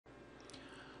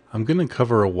I'm going to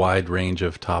cover a wide range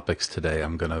of topics today.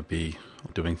 I'm going to be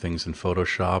doing things in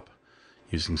Photoshop,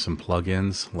 using some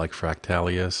plugins like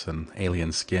Fractalius and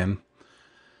Alien Skin.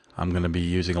 I'm going to be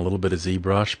using a little bit of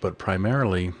ZBrush, but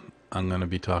primarily I'm going to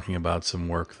be talking about some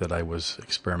work that I was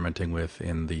experimenting with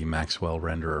in the Maxwell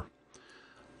Renderer.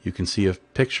 You can see a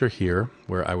picture here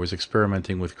where I was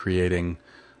experimenting with creating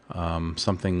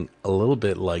something a little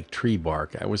bit like tree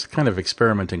bark. I was kind of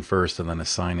experimenting first and then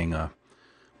assigning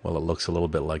well, it looks a little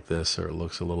bit like this or it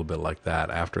looks a little bit like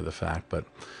that after the fact. But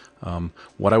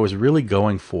what I was really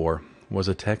going for was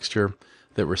a texture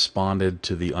that responded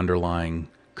to the underlying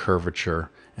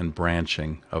curvature and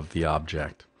branching of the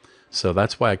object. So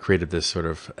that's why I created this sort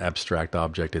of abstract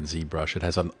object in ZBrush. It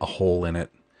has a hole in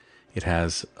it. It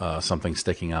has something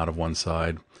sticking out of one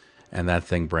side, and that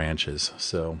thing branches.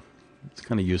 So it's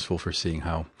kind of useful for seeing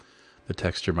how the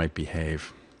texture might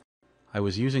behave. I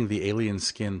was using the Alien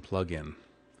Skin plugin.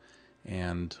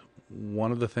 And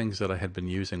one of the things that I had been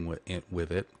using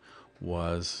with it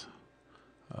was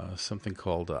something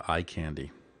called eye candy.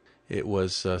 It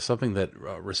was something that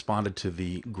responded to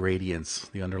the gradients,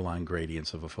 the underlying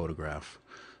gradients of a photograph.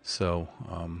 So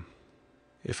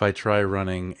if I try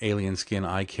running Alien Skin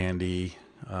eye candy,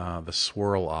 the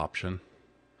swirl option,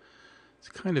 it's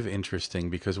kind of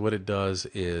interesting because what it does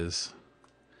is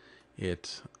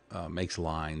it makes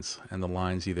lines, and the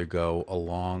lines either go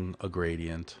along a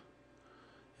gradient,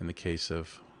 in the case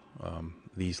of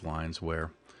these lines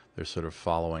where they're sort of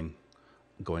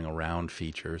going around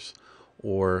features,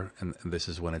 or, and this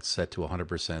is when it's set to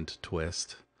 100%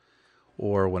 twist,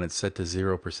 or when it's set to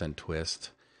 0%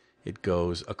 twist, it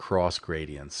goes across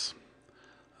gradients.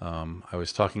 I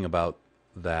was talking about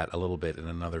that a little bit in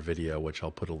another video, which I'll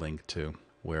put a link to,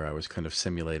 where I was kind of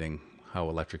simulating how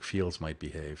electric fields might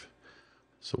behave.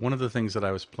 So one of the things that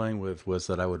I was playing with was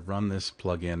that I would run this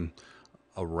plugin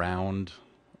around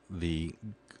the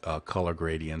color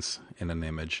gradients in an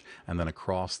image and then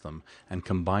across them and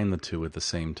combine the two at the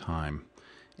same time.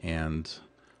 And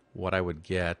what I would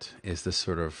get is this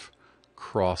sort of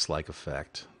cross-like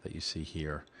effect that you see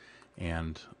here.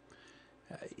 And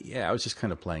yeah, I was just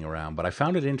kind of playing around, but I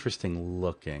found it interesting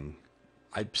looking.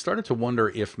 I started to wonder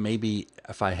if maybe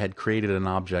if I had created an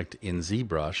object in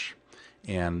ZBrush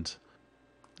and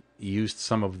used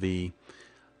some of the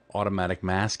automatic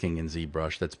masking in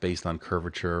ZBrush that's based on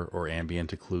curvature or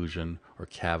ambient occlusion or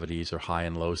cavities or high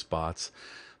and low spots,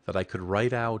 that I could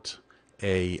write out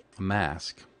a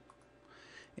mask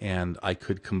and I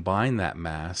could combine that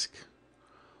mask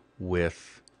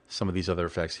with some of these other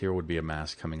effects. Here would be a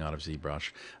mask coming out of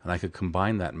ZBrush, and I could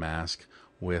combine that mask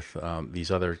with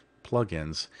these other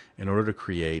plugins in order to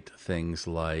create things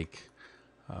like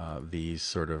that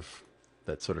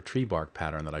sort of tree bark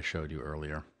pattern that I showed you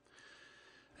earlier.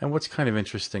 And what's kind of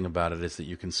interesting about it is that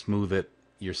you can smooth it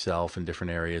yourself in different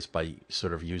areas by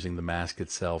sort of using the mask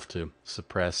itself to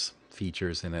suppress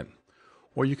features in it.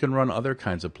 Or you can run other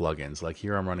kinds of plugins. Like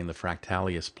here I'm running the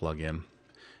Fractalius plugin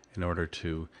in order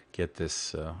to get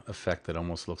this effect that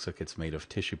almost looks like it's made of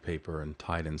tissue paper and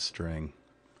tied in string.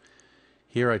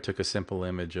 Here I took a simple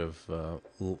image of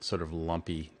sort of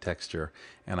lumpy texture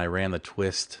and I ran the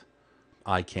twist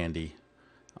eye candy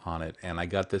on it, and I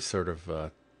got this sort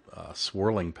of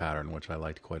swirling pattern, which I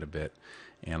liked quite a bit,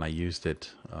 and I used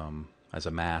it as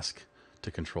a mask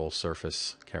to control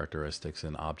surface characteristics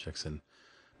in objects in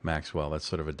Maxwell. That's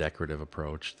sort of a decorative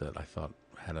approach that I thought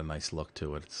had a nice look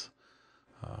to it. It's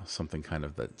something kind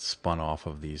of that spun off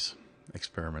of these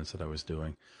experiments that I was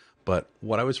doing. But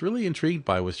what I was really intrigued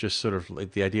by was just sort of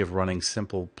like the idea of running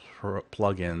simple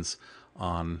plugins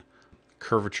on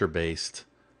curvature-based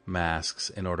masks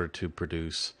in order to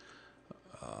produce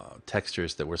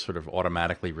textures that were sort of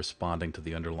automatically responding to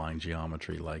the underlying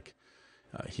geometry. Like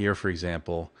here, for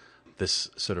example, this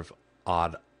sort of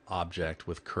odd object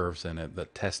with curves in it,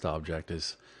 that test object,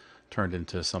 is turned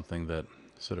into something that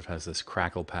sort of has this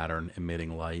crackle pattern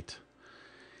emitting light.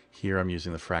 Here I'm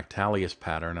using the Fractalius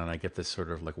pattern and I get this sort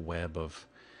of like web of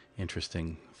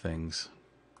interesting things.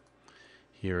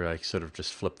 Here I sort of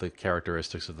just flip the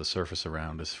characteristics of the surface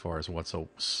around as far as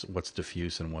what's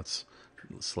diffuse and what's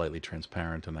slightly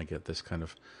transparent, and I get this kind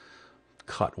of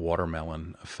cut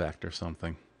watermelon effect or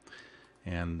something.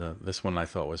 And this one I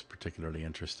thought was particularly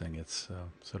interesting. It's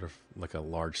sort of like a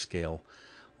large-scale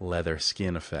leather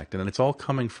skin effect. And it's all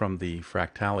coming from the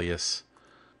Fractalius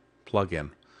plugin,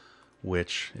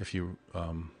 which, if you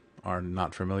are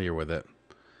not familiar with it,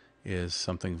 is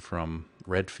something from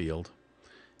Redfield.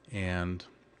 And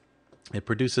it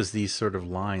produces these sort of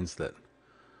lines that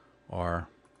there are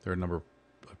a number of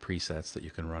presets that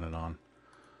you can run it on.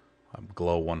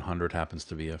 Glow 100 happens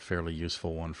to be a fairly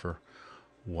useful one for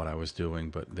what I was doing,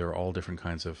 but there are all different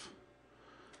kinds of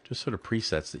just sort of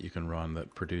presets that you can run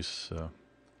that produce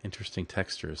interesting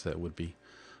textures that would be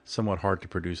somewhat hard to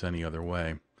produce any other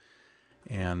way.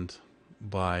 And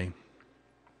by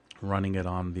running it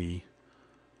on the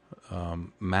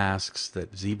masks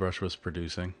that ZBrush was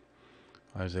producing,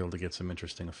 I was able to get some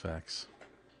interesting effects.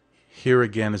 Here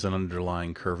again is an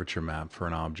underlying curvature map for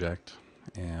an object,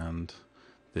 and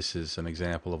this is an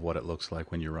example of what it looks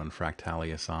like when you run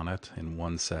Fractalius on it in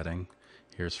one setting.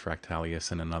 Here's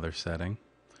Fractalius in another setting.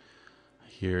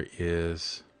 Here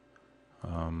is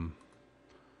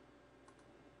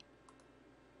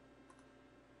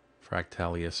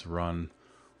Fractalius run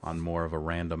on more of a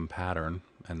random pattern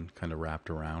and kind of wrapped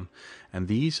around. And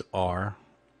these are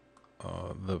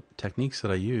the techniques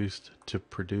that I used to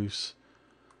produce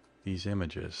these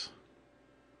images.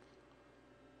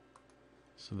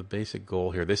 So the basic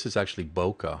goal here, this is actually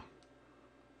bokeh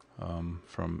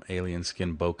from Alien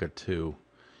Skin Bokeh 2.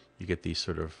 You get these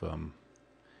sort of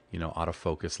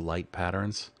autofocus light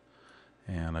patterns,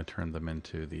 and I turned them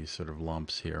into these sort of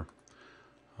lumps here.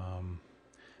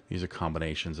 These are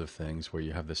combinations of things where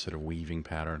you have this sort of weaving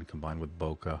pattern combined with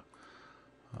bokeh.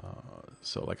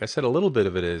 So like I said, a little bit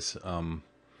of it is,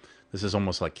 this is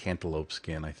almost like cantaloupe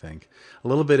skin, I think. A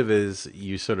little bit of it is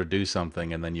you sort of do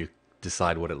something and then you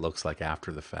decide what it looks like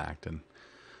after the fact.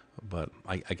 But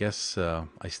I guess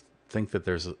I think that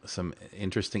there's some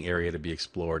interesting area to be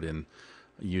explored in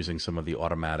using some of the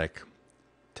automatic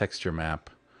texture map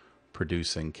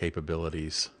producing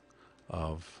capabilities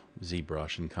of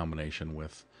ZBrush in combination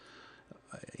with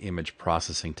image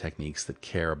processing techniques that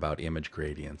care about image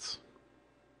gradients.